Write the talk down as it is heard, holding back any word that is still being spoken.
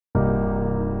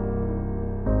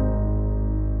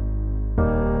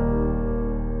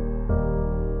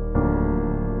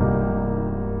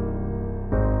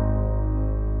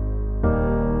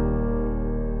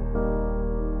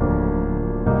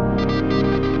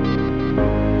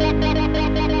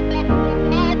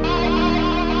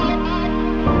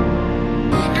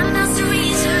And that's the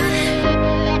reason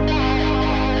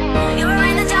you're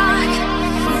in the dark.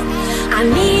 I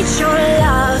need your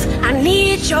love, I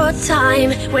need your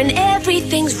time. When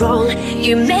everything's wrong,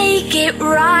 you make it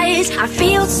right. I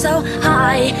feel so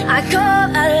high, I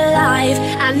come alive.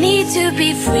 I need to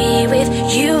be free with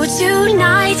you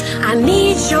tonight. I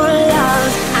need your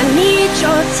love, I need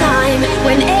your time.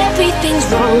 When everything's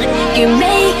wrong, you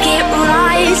make it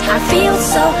right. I feel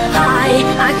so high,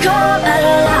 I come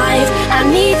alive. I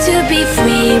need to be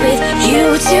free with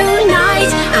you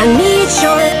tonight. I need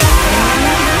your love.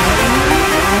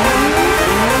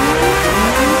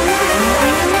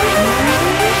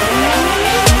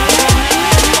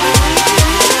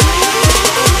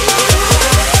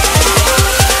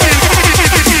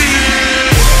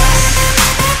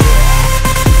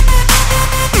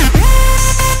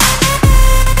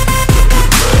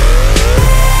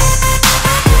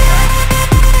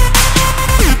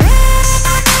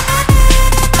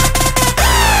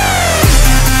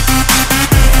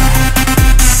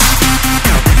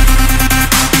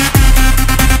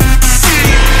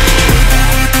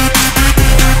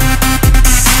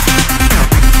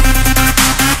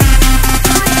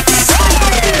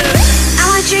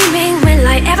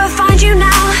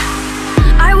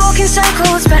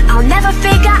 Circles, but I'll never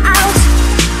figure out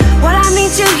what I mean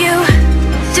to you.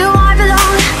 Do I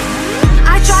belong?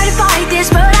 I try to fight this,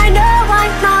 but I know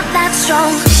I'm not that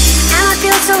strong. And I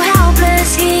feel so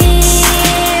helpless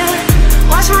here.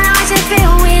 Watch my eyes and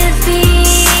fill with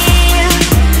fear.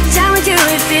 Tell me, do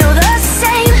it feel the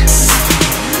same?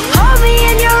 Hold me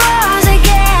in your arms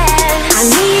again. I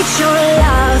need your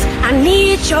love, I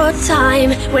need your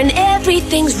time. When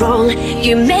everything's wrong,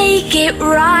 you make it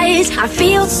right. I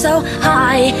feel so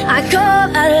high, I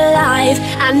come alive.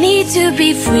 I need to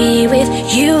be free with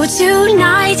you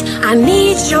tonight. I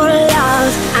need your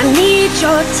love, I need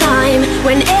your time.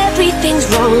 When everything's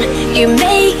wrong, you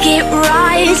make it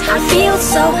right. I feel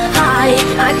so high,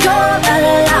 I come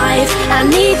alive. I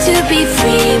need to be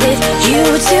free with you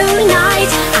tonight.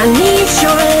 I need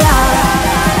your love.